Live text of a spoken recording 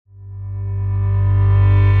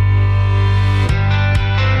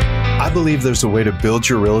believe there's a way to build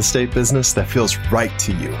your real estate business that feels right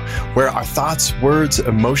to you, where our thoughts, words,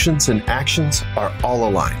 emotions, and actions are all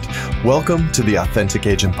aligned. Welcome to the Authentic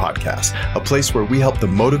Agent Podcast, a place where we help the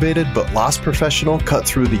motivated but lost professional cut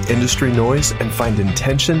through the industry noise and find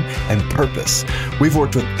intention and purpose. We've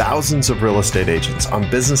worked with thousands of real estate agents on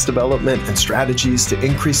business development and strategies to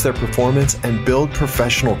increase their performance and build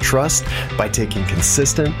professional trust by taking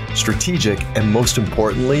consistent, strategic, and most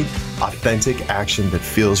importantly, authentic action that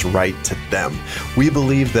feels right to them. We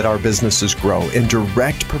believe that our businesses grow in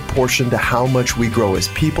direct proportion to how much we grow as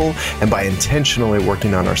people, and by intentionally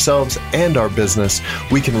working on ourselves and our business,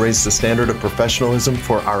 we can raise the standard of professionalism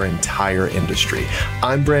for our entire industry.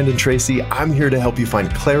 I'm Brandon Tracy. I'm here to help you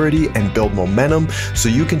find clarity and build momentum so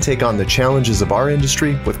you can take on the challenges of our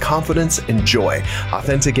industry with confidence and joy.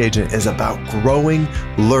 Authentic Agent is about growing,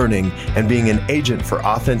 learning, and being an agent for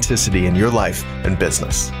authenticity in your life and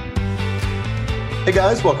business. Hey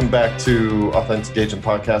guys, welcome back to Authentic Agent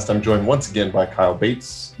Podcast. I'm joined once again by Kyle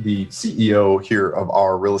Bates, the CEO here of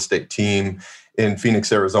our real estate team in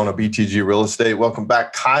Phoenix, Arizona, BTG Real Estate. Welcome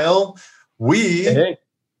back, Kyle. We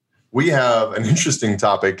have an interesting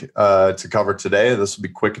topic to cover today. This will be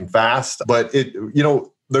quick and fast, but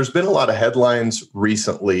there's been a lot of headlines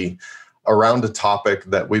recently around a topic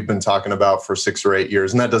that we've been talking about for 6 or 8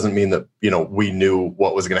 years. And that doesn't mean that, we knew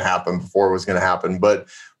what was going to happen before it was going to happen, but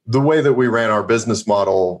the way that we ran our business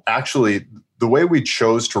model, actually, the way we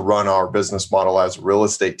chose to run our business model as a real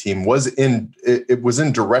estate team was in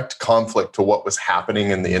direct conflict to what was happening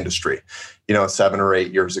in the industry, 7 or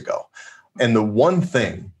 8 years ago. And the one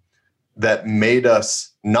thing that made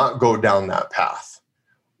us not go down that path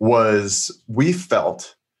was we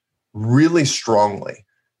felt really strongly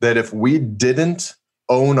that if we didn't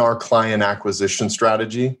own our client acquisition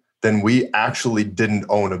strategy, then we actually didn't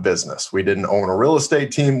own a business. We didn't own a real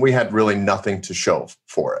estate team. We had really nothing to show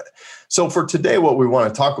for it. So for today, what we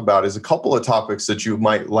want to talk about is a couple of topics that you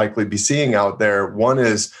might likely be seeing out there. One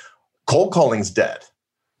is cold calling's dead.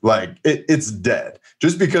 Like it's dead.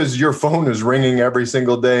 Just because your phone is ringing every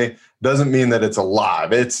single day doesn't mean that it's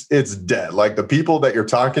alive. It's dead. Like the people that you're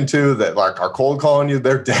talking to that like are cold calling you,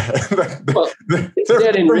 they're dead.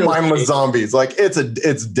 They're mindless zombies. Like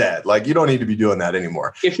it's dead. Like you don't need to be doing that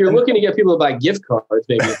anymore. If you're looking to get people to buy gift cards,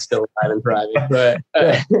 maybe it's still alive and thriving.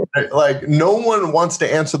 But like no one wants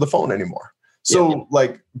to answer the phone anymore. So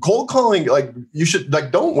like cold calling, like you should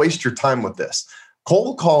don't waste your time with this.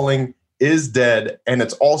 Cold calling is dead, and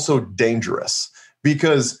it's also dangerous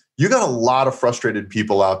because you got a lot of frustrated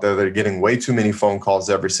people out there that are getting way too many phone calls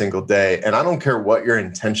every single day. And I don't care what your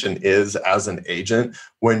intention is as an agent.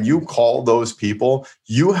 When you call those people,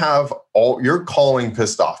 you're calling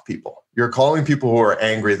pissed off people. You're calling people who are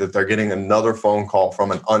angry that they're getting another phone call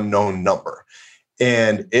from an unknown number.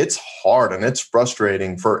 And it's hard and it's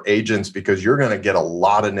frustrating for agents because you're going to get a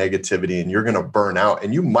lot of negativity and you're going to burn out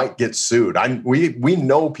and you might get sued. We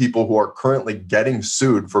know people who are currently getting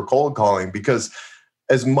sued for cold calling because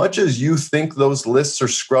as much as you think those lists are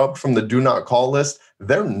scrubbed from the do not call list,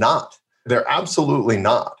 they're not. They're absolutely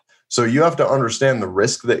not. So you have to understand the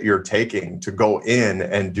risk that you're taking to go in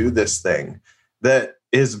and do this thing that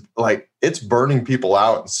is like, it's burning people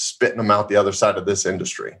out and spitting them out the other side of this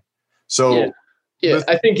industry. So yeah,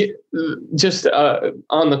 I think just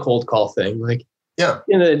on the cold call thing, like at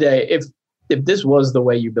the end of the day, if this was the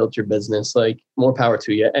way you built your business, like more power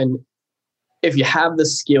to you. And if you have the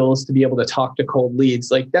skills to be able to talk to cold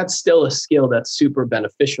leads, like that's still a skill that's super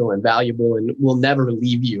beneficial and valuable and will never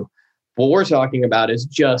leave you. What we're talking about is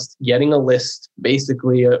just getting a list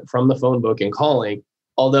basically from the phone book and calling.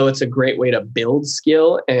 Although it's a great way to build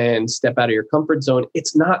skill and step out of your comfort zone,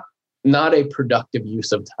 it's not a productive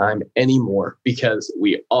use of time anymore because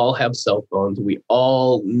we all have cell phones. We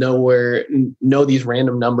all know these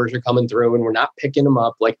random numbers are coming through and we're not picking them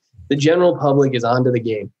up. Like the general public is onto the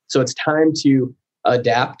game. So it's time to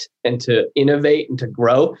adapt and to innovate and to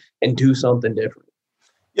grow and do something different.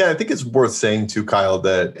 Yeah, I think it's worth saying too, Kyle,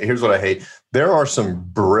 that here's what I hate. There are some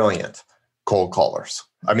brilliant cold callers.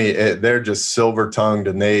 I mean, they're just silver-tongued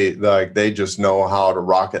and they just know how to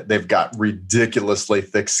rock it. They've got ridiculously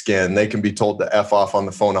thick skin. They can be told to F off on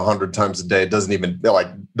the phone 100 times a day. It doesn't even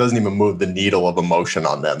move the needle of emotion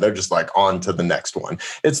on them. They're just like on to the next one.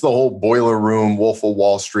 It's the whole boiler room, Wolf of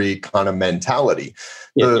Wall Street kind of mentality.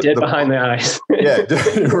 Dead behind the eyes. Yeah,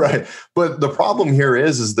 right. But the problem here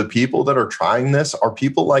is the people that are trying this are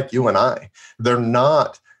people like you and I. They're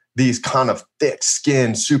not these kind of thick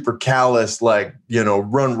skin, super callous, like,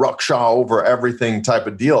 run ruckshaw over everything type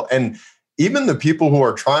of deal. And even the people who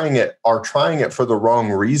are trying it for the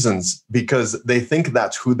wrong reasons because they think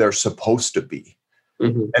that's who they're supposed to be.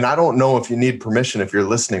 And I don't know if you need permission if you're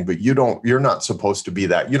listening, but you're not supposed to be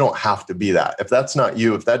that. You don't have to be that. If that's not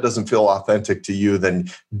you, if that doesn't feel authentic to you, then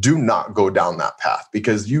do not go down that path,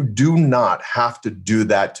 because you do not have to do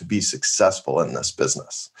that to be successful in this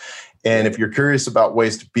business. And if you're curious about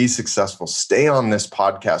ways to be successful, stay on this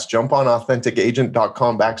podcast. Jump on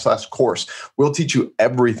authenticagent.com/course. We'll teach you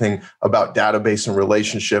everything about database and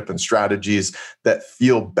relationship and strategies that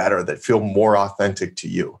feel better, that feel more authentic to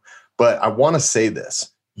you. But I want to say this,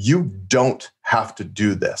 you don't have to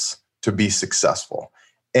do this to be successful.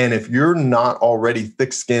 And if you're not already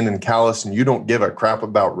thick-skinned and callous and you don't give a crap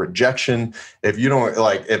about rejection, if you don't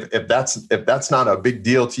if that's not a big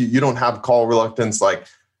deal to you, you don't have call reluctance,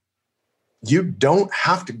 you don't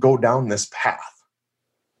have to go down this path.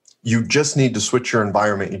 You just need to switch your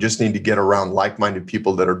environment. You just need to get around like-minded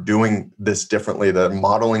people that are doing this differently, that are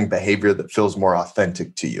modeling behavior that feels more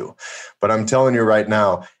authentic to you. But I'm telling you right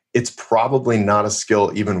now, it's probably not a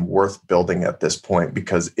skill even worth building at this point,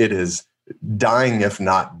 because it is dying, if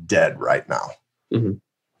not dead, right now.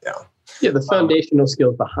 Yeah, the foundational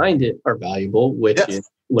skills behind it are valuable, which is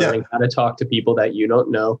learning how to talk to people that you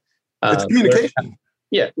don't know. It's communication.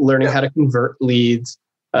 Learning how to convert leads,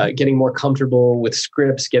 getting more comfortable with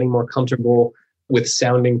scripts, getting more comfortable with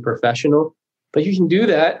sounding professional. But you can do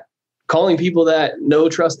that calling people that know,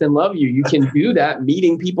 trust, and love you. You can do that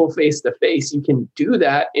meeting people face to face. You can do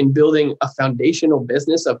that in building a foundational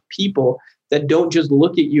business of people that don't just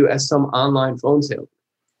look at you as some online phone sale.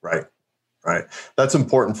 Right. That's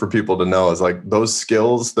important for people to know, is those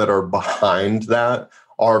skills that are behind that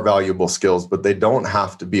are valuable skills, but they don't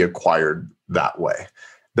have to be acquired that way.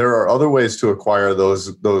 There are other ways to acquire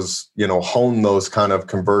those, hone those kind of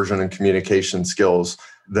conversion and communication skills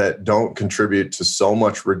that don't contribute to so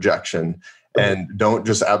much rejection and don't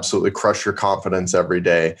just absolutely crush your confidence every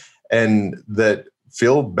day, and that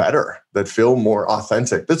feel better, that feel more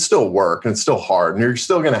authentic, that still work and it's still hard. And you're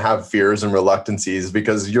still going to have fears and reluctancies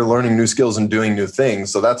because you're learning new skills and doing new things.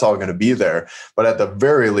 So that's all going to be there. But at the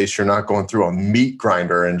very least, you're not going through a meat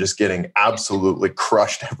grinder and just getting absolutely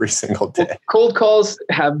crushed every single day. Cold calls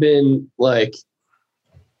have been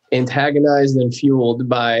antagonized and fueled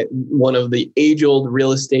by one of the age-old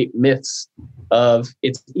real estate myths of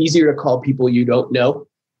it's easier to call people you don't know,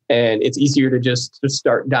 and it's easier to just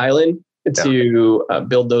start dialing to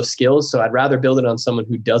build those skills. So I'd rather build it on someone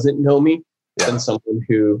who doesn't know me than someone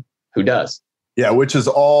who does. Yeah, which is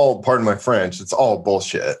all, pardon my French, it's all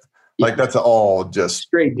bullshit. That's all just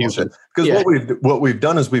straight bullshit. Because what we've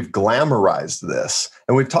done is we've glamorized this.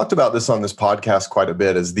 And we've talked about this on this podcast quite a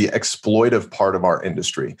bit, as the exploitive part of our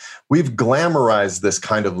industry. We've glamorized this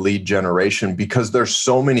kind of lead generation because there's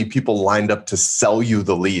so many people lined up to sell you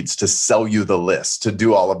the leads, to sell you the list, to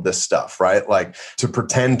do all of this stuff, right? To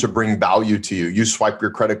pretend to bring value to you. You swipe your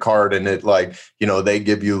credit card and it they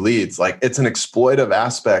give you leads. It's an exploitive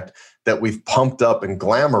aspect that we've pumped up and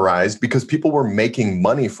glamorized because people were making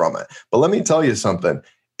money from it. But let me tell you something,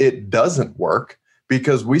 it doesn't work,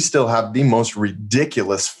 because we still have the most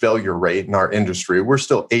ridiculous failure rate in our industry. We're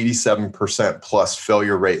still 87% plus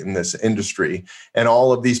failure rate in this industry. And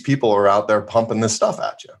all of these people are out there pumping this stuff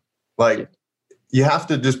at you. You have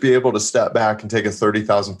to just be able to step back and take a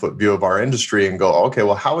 30,000 foot view of our industry and go, okay,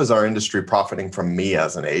 well, how is our industry profiting from me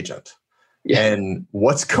as an agent? And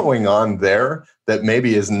what's going on there that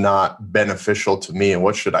maybe is not beneficial to me, and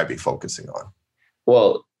what should I be focusing on?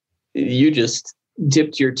 Well, you just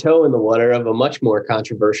dipped your toe in the water of a much more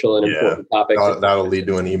controversial and important topic. That'll lead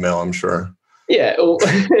to an email, I'm sure. Yeah.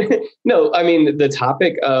 No, I mean, the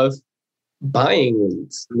topic of buying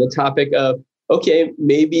leads, the topic of, okay,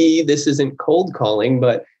 maybe this isn't cold calling,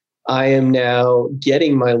 but I am now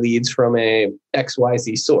getting my leads from a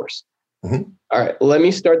XYZ source. Mm-hmm. All right, let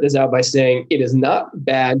me start this out by saying it is not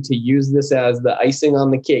bad to use this as the icing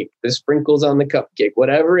on the cake, the sprinkles on the cupcake,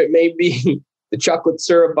 whatever it may be, the chocolate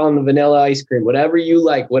syrup on the vanilla ice cream, whatever you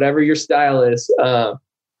like, whatever your style is.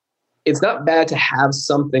 It's not bad to have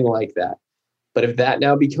something like that. But if that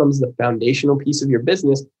now becomes the foundational piece of your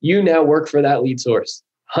business, you now work for that lead source.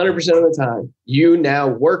 100% of the time, you now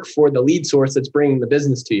work for the lead source that's bringing the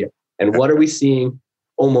business to you. And what are we seeing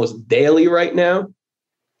almost daily right now?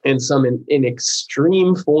 And some in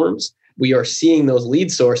extreme forms, we are seeing those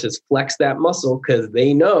lead sources flex that muscle because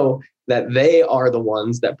they know that they are the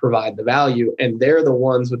ones that provide the value, and they're the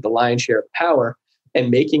ones with the lion's share of power, and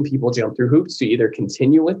making people jump through hoops to either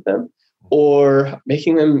continue with them or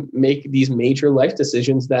making them make these major life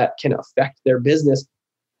decisions that can affect their business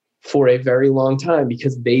for a very long time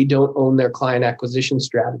because they don't own their client acquisition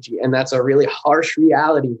strategy. And that's a really harsh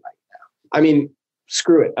reality right now. I mean,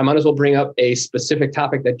 screw it. I might as well bring up a specific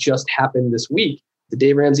topic that just happened this week. the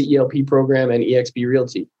Dave Ramsey ELP program and EXP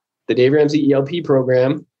Realty. The Dave Ramsey ELP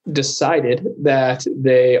program decided that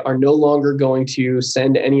they are no longer going to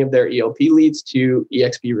send any of their ELP leads to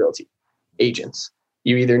EXP Realty agents.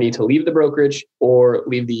 You either need to leave the brokerage or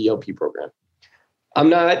leave the ELP program. I'm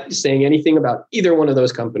not saying anything about either one of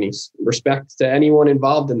those companies. Respect to anyone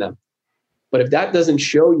involved in them. But if that doesn't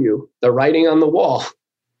show you the writing on the wall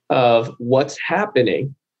of what's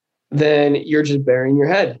happening, then you're just burying your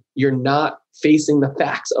head. You're not facing the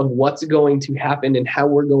facts of what's going to happen and how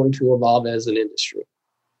we're going to evolve as an industry.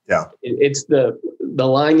 Yeah. It's the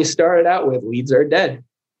line you started out with, leads are dead.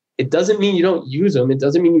 It doesn't mean you don't use them. It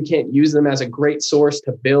doesn't mean you can't use them as a great source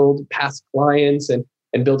to build past clients and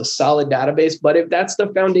build a solid database. But if that's the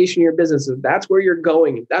foundation of your business, if that's where you're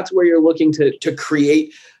going, if that's where you're looking to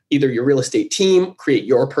create either your real estate team, create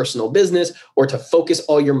your personal business, or to focus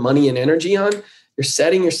all your money and energy on, you're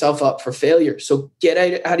setting yourself up for failure. So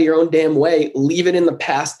get out of your own damn way, leave it in the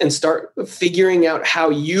past, and start figuring out how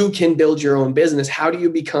you can build your own business. How do you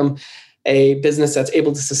become a business that's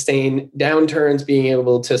able to sustain downturns, being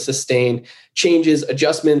able to sustain changes,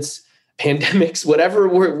 adjustments, pandemics,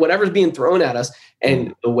 whatever's being thrown at us.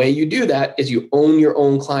 And the way you do that is you own your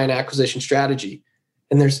own client acquisition strategy.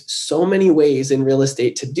 And there's so many ways in real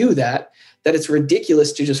estate to do that it's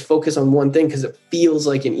ridiculous to just focus on one thing because it feels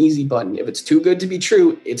like an easy button. If it's too good to be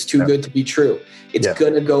true, it's too good to be true. It's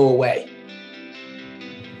going to go away.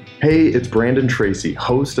 Hey, it's Brandon Tracy,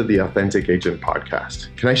 host of the Authentic Agent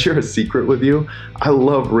podcast. Can I share a secret with you? I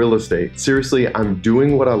love real estate. Seriously, I'm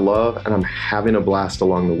doing what I love and I'm having a blast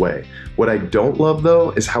along the way. What I don't love,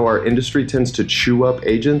 though, is how our industry tends to chew up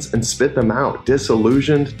agents and spit them out,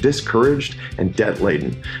 disillusioned, discouraged, and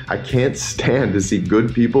debt-laden. I can't stand to see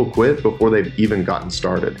good people quit before they've even gotten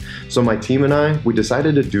started. So my team and I, we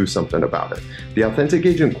decided to do something about it. The Authentic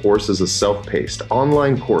Agent course is a self-paced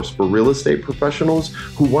online course for real estate professionals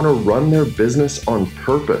who want to run their business on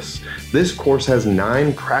purpose. This course has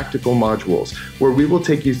 9 practical modules where we will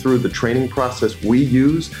take you through the training process we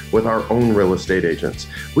use with our own real estate agents.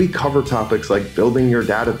 We cover topics like building your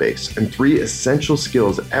database and 3 essential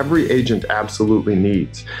skills every agent absolutely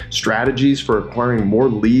needs: strategies for acquiring more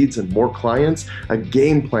leads and more clients, a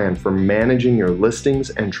game plan for managing your listings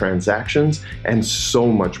and transactions, and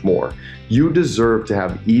so much more. You deserve to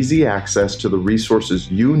have easy access to the resources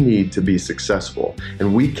you need to be successful,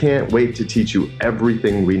 and we can't wait to teach you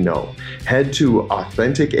everything we know. Head to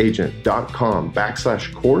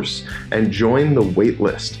authenticagent.com/course and join the wait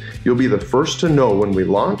list. You'll be the first to know when we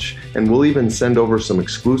launch, and we'll even send over some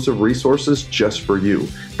exclusive resources just for you.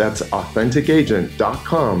 That's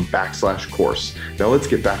authenticagent.com/course. Now let's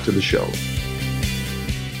get back to the show.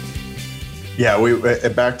 Yeah,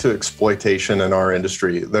 back to exploitation in our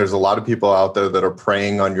industry. There's a lot of people out there that are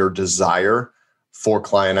preying on your desire for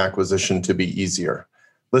client acquisition to be easier.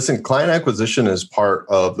 Listen, client acquisition is part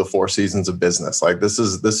of the 4 seasons of business. Like this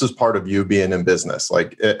is part of you being in business.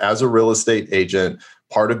 Like as a real estate agent,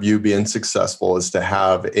 part of you being successful is to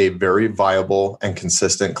have a very viable and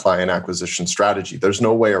consistent client acquisition strategy. There's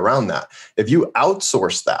no way around that. If you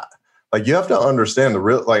outsource that, like you have to understand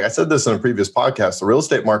like I said this in a previous podcast, the real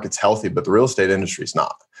estate market's healthy, but the real estate industry is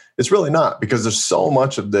not. It's really not, because there's so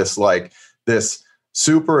much of this, like this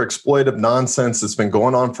super exploitive nonsense that's been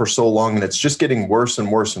going on for so long, and it's just getting worse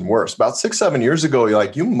and worse and worse. About 6-7 years ago,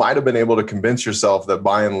 you might have been able to convince yourself that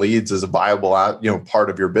buying leads is a viable, part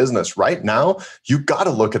of your business. Right now, you've got to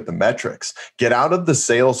look at the metrics. Get out of the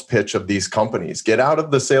sales pitch of these companies. Get out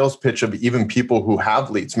of the sales pitch of even people who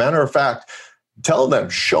have leads. Matter of fact, tell them,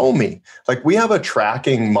 show me. Like we have a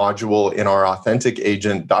tracking module in our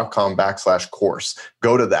authenticagent.com/course.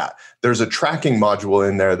 Go to that. There's a tracking module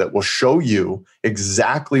in there that will show you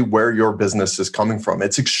exactly where your business is coming from.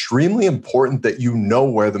 It's extremely important that you know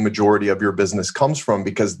where the majority of your business comes from,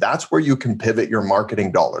 because that's where you can pivot your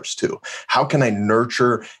marketing dollars to. How can I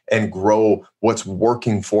nurture and grow what's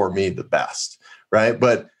working for me the best, right?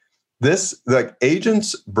 But like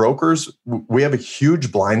agents, brokers, we have a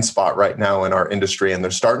huge blind spot right now in our industry, and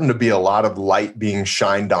there's starting to be a lot of light being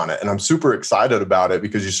shined on it. And I'm super excited about it,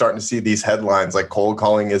 because you're starting to see these headlines like cold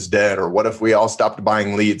calling is dead, or what if we all stopped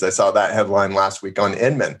buying leads? I saw that headline last week on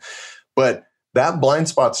Inman. But that blind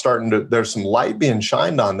spot's there's some light being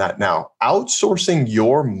shined on that now. Outsourcing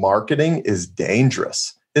your marketing is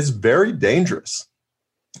dangerous. It's very dangerous.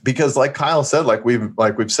 Because like Kyle said, like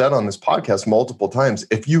we've said on this podcast multiple times,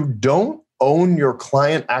 if you don't own your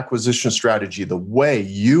client acquisition strategy the way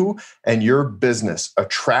you and your business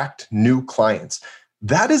attract new clients,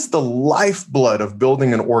 that is the lifeblood of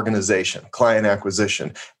building an organization, client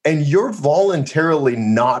acquisition. And you're voluntarily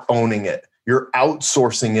not owning it. You're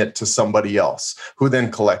outsourcing it to somebody else who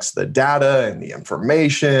then collects the data and the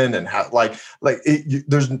information and how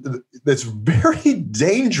it's very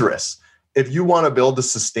dangerous if you want to build a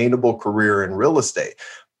sustainable career in real estate.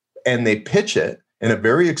 And they pitch it in a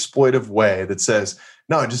very exploitive way that says,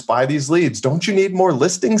 no, just buy these leads. Don't you need more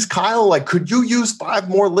listings, Kyle? Like, could you use 5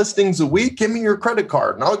 more listings a week? Give me your credit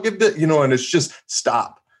card and I'll give it, and it's just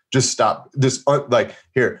stop. Just stop.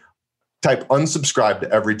 Here, type unsubscribe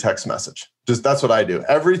to every text message. That's what I do.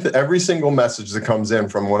 Every single message that comes in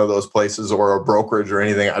from one of those places or a brokerage or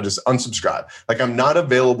anything, I just unsubscribe. Like, I'm not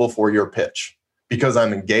available for your pitch because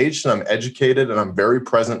I'm engaged and I'm educated and I'm very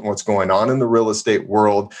present in what's going on in the real estate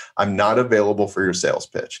world. I'm not available for your sales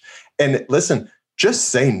pitch. And listen, just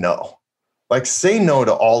say no. Like, say no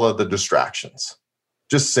to all of the distractions.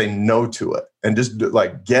 Just say no to it and just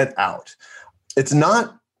get out. It's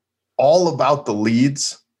not all about the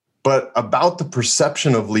leads, but about the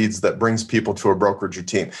perception of leads that brings people to a brokerage or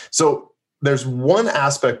team. So there's one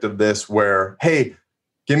aspect of this where, hey,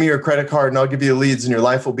 give me your credit card and I'll give you leads and your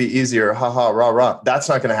life will be easier. Ha ha, rah, rah. That's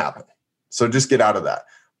not going to happen. So just get out of that.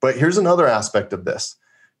 But here's another aspect of this.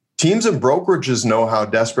 Teams and brokerages know how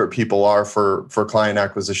desperate people are for client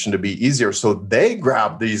acquisition to be easier. So they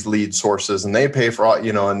grab these lead sources and they pay for all,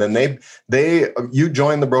 and then you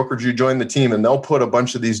join the brokerage, you join the team, and they'll put a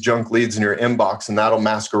bunch of these junk leads in your inbox and that'll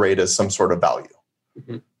masquerade as some sort of value.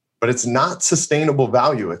 Mm-hmm. But it's not sustainable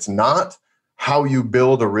value. It's not how you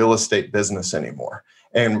build a real estate business anymore.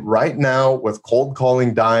 And right now, with cold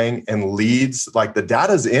calling dying and leads, like the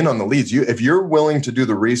data's in on the leads. If you're willing to do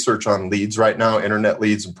the research on leads right now, internet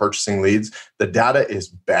leads and purchasing leads, the data is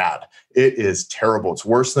bad. It is terrible. It's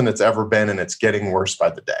worse than it's ever been, and it's getting worse by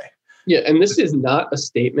the day. Yeah, and this is not a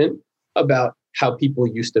statement about how people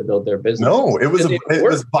used to build their business. No, it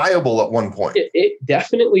was viable at one point. It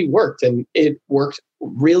definitely worked, and it worked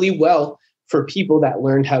really well for people that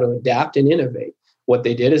learned how to adapt and innovate. What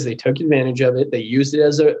they did is they took advantage of it. They used it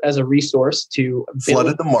as a resource to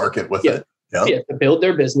flooded the market with it. Yeah, to build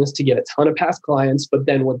their business, to get a ton of past clients. But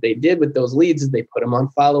then what they did with those leads is they put them on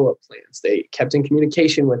follow-up plans. They kept in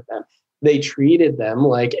communication with them. They treated them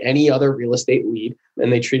like any other real estate lead,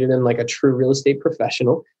 and they treated them like a true real estate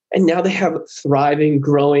professional. And now they have thriving,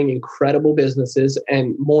 growing, incredible businesses,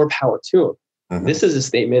 and more power to them. Mm-hmm. This is a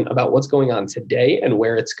statement about what's going on today and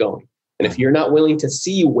where it's going. And if you're not willing to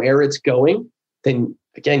see where it's going, then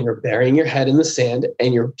again, you're burying your head in the sand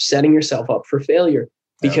and you're setting yourself up for failure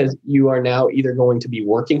because you are now either going to be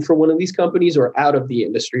working for one of these companies or out of the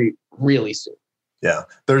industry really soon. Yeah,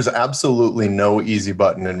 there's absolutely no easy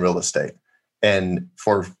button in real estate. And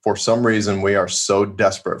for some reason, we are so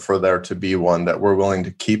desperate for there to be one that we're willing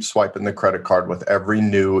to keep swiping the credit card with every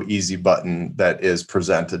new easy button that is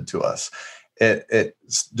presented to us.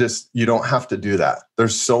 It's just, you don't have to do that.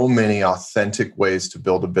 There's so many authentic ways to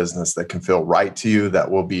build a business that can feel right to you,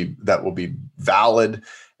 that will be valid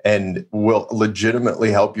and will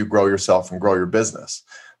legitimately help you grow yourself and grow your business.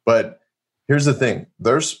 But here's the thing.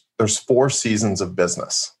 There's 4 seasons of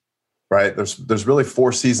business, right? There's really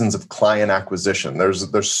 4 seasons of client acquisition.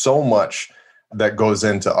 There's so much that goes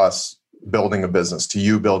into us building a business, to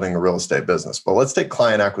you building a real estate business. But let's take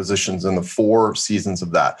client acquisitions in the 4 seasons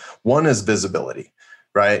of that. 1 is visibility,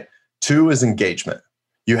 right? 2 is engagement.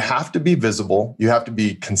 You have to be visible. You have to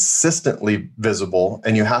be consistently visible,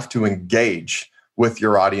 and you have to engage with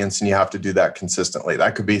your audience, and you have to do that consistently.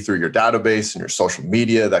 That could be through your database and your social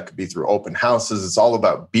media. That could be through open houses. It's all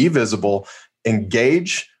about be visible,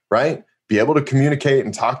 engage, right? Be able to communicate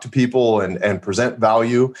and talk to people and present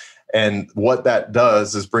value. And what that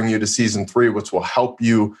does is bring you to season 3, which will help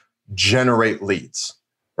you generate leads,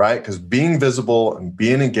 right? Because being visible and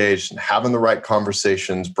being engaged and having the right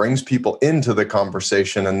conversations brings people into the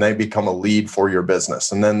conversation and they become a lead for your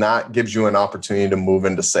business. And then that gives you an opportunity to move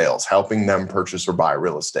into sales, helping them purchase or buy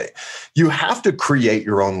real estate. You have to create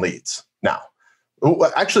your own leads. Now,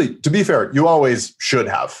 actually, to be fair, you always should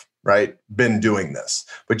have, right, been doing this,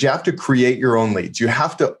 but you have to create your own leads. You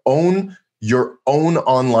have to own your own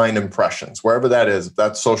online impressions, wherever that is. If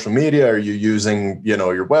that's social media, or you using,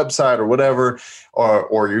 your website or whatever,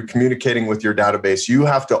 or you're communicating with your database, you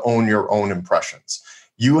have to own your own impressions.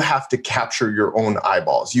 You have to capture your own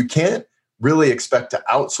eyeballs. You can't really expect to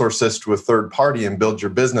outsource this to a third party and build your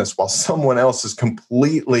business while someone else is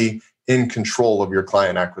completely in control of your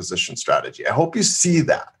client acquisition strategy. I hope you see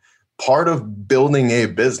that. Part of building a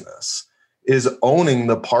business is owning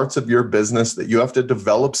the parts of your business that you have to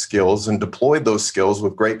develop skills and deploy those skills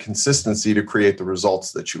with great consistency to create the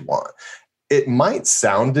results that you want. It might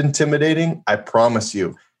sound intimidating. I promise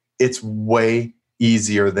you, it's way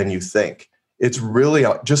easier than you think. It's really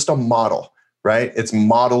just a model. right? It's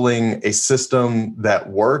modeling a system that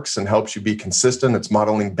works and helps you be consistent. It's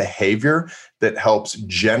modeling behavior that helps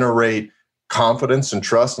generate confidence and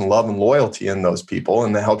trust and love and loyalty in those people,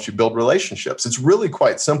 and that helps you build relationships. It's really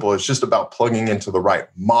quite simple. It's just about plugging into the right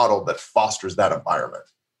model that fosters that environment.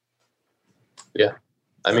 Yeah.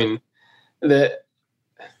 I mean,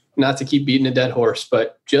 not to keep beating a dead horse,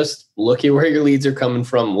 but just look at where your leads are coming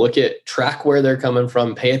from, track where they're coming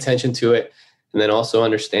from, pay attention to it. And then also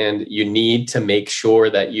understand you need to make sure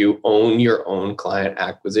that you own your own client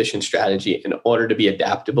acquisition strategy in order to be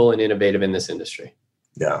adaptable and innovative in this industry.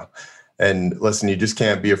 Yeah. And listen, you just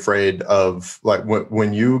can't be afraid of, like,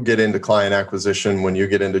 when you get into client acquisition, when you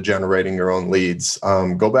get into generating your own leads,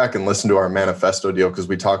 go back and listen to our manifesto deal, because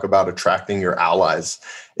we talk about attracting your allies.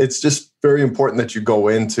 It's just very important that you go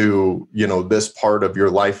into, this part of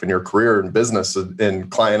your life and your career and business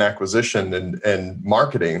and client acquisition and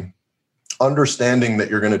marketing, understanding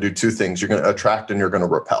that you're going to do two things. You're going to attract and you're going to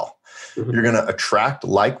repel. Mm-hmm. You're going to attract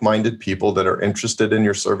like-minded people that are interested in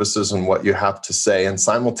your services and what you have to say. And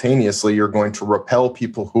simultaneously, you're going to repel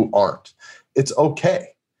people who aren't. It's okay.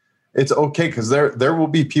 It's okay, because there will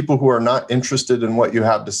be people who are not interested in what you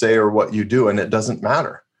have to say or what you do. And it doesn't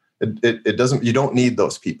matter. It doesn't, you don't need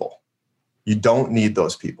those people. You don't need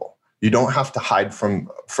those people. You don't have to hide from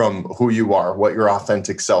who you are, what your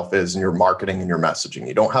authentic self is, and your marketing and your messaging.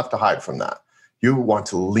 You don't have to hide from that. You want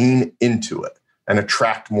to lean into it and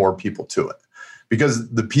attract more people to it. Because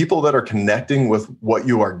the people that are connecting with what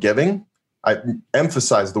you are giving, I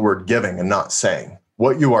emphasize the word giving and not saying,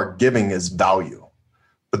 what you are giving is value.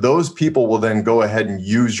 But those people will then go ahead and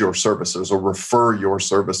use your services or refer your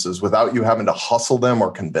services without you having to hustle them or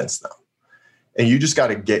convince them. And you just got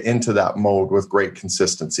to get into that mode with great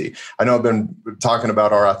consistency. I know I've been talking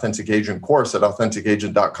about our Authentic Agent course at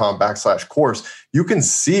authenticagent.com/course. You can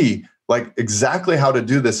see exactly how to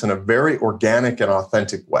do this in a very organic and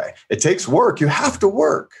authentic way. It takes work. You have to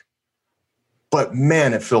work. But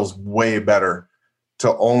man, it feels way better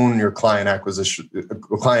to own your client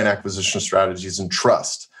acquisition strategies and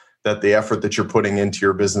trust that the effort that you're putting into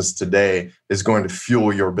your business today is going to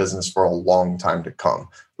fuel your business for a long time to come.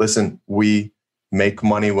 Listen, we make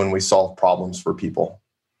money when we solve problems for people.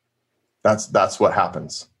 That's what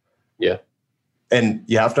happens. Yeah. And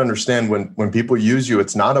you have to understand, when people use you,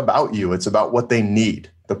 it's not about you. It's about what they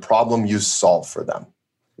need, the problem you solve for them.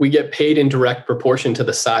 We get paid in direct proportion to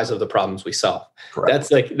the size of the problems we solve. Correct.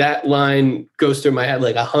 That's that line goes through my head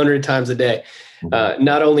 100 times a day. Mm-hmm.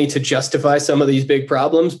 Not only to justify some of these big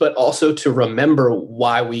problems, but also to remember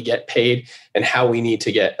why we get paid and how we need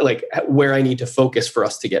to get, where I need to focus for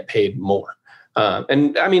us to get paid more.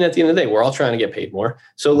 And I mean, at the end of the day, we're all trying to get paid more.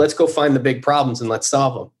 So let's go find the big problems and let's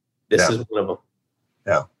solve them. This is one of them.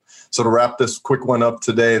 Yeah. So to wrap this quick one up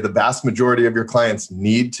today, the vast majority of your clients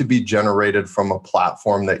need to be generated from a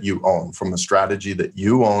platform that you own, from a strategy that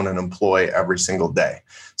you own and employ every single day.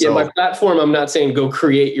 So, my platform, I'm not saying go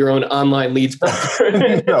create your own online leads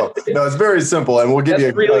platform. No, it's very simple. And we'll give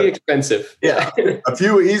you really expensive. Yeah. A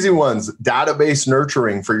few easy ones: database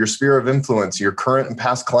nurturing for your sphere of influence, your current and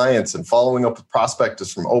past clients, and following up with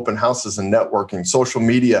prospectus from open houses and networking, social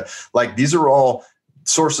media. These are all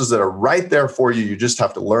sources that are right there for you. You just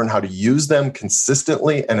have to learn how to use them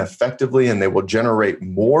consistently and effectively, and they will generate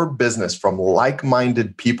more business from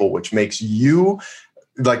like-minded people, which makes you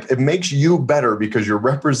it makes you better because you're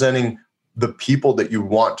representing the people that you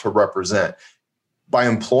want to represent. By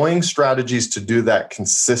employing strategies to do that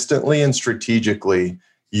consistently and strategically,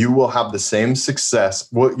 you will have the same success.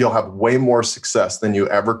 You'll have way more success than you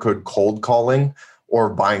ever could cold calling or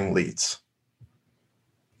buying leads.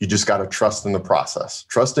 You just got to trust in the process.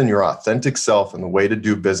 Trust in your authentic self and the way to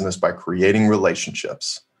do business by creating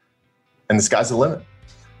relationships. And the sky's the limit.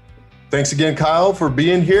 Thanks again, Kyle, for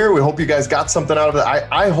being here. We hope you guys got something out of it.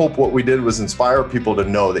 I hope what we did was inspire people to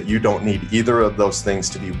know that you don't need either of those things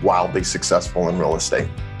to be wildly successful in real estate.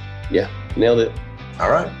 Yeah, nailed it. All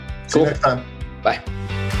right. See you next time. Bye.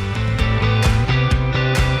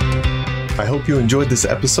 I hope you enjoyed this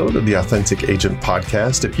episode of the Authentic Agent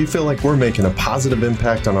Podcast. If you feel like we're making a positive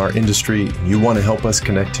impact on our industry and you want to help us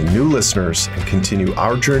connect to new listeners and continue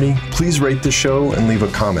our journey, please rate the show and leave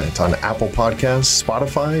a comment on Apple Podcasts,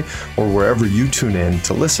 Spotify, or wherever you tune in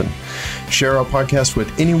to listen. Share our podcast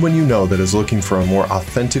with anyone you know that is looking for a more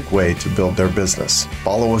authentic way to build their business.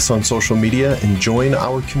 Follow us on social media and join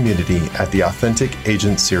our community at the Authentic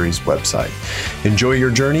Agent Series website. Enjoy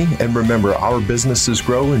your journey, and remember, our businesses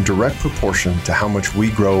grow in direct proportion to how much we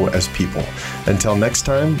grow as people. Until next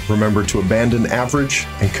time, remember to abandon average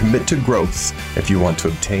and commit to growth if you want to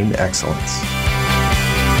obtain excellence.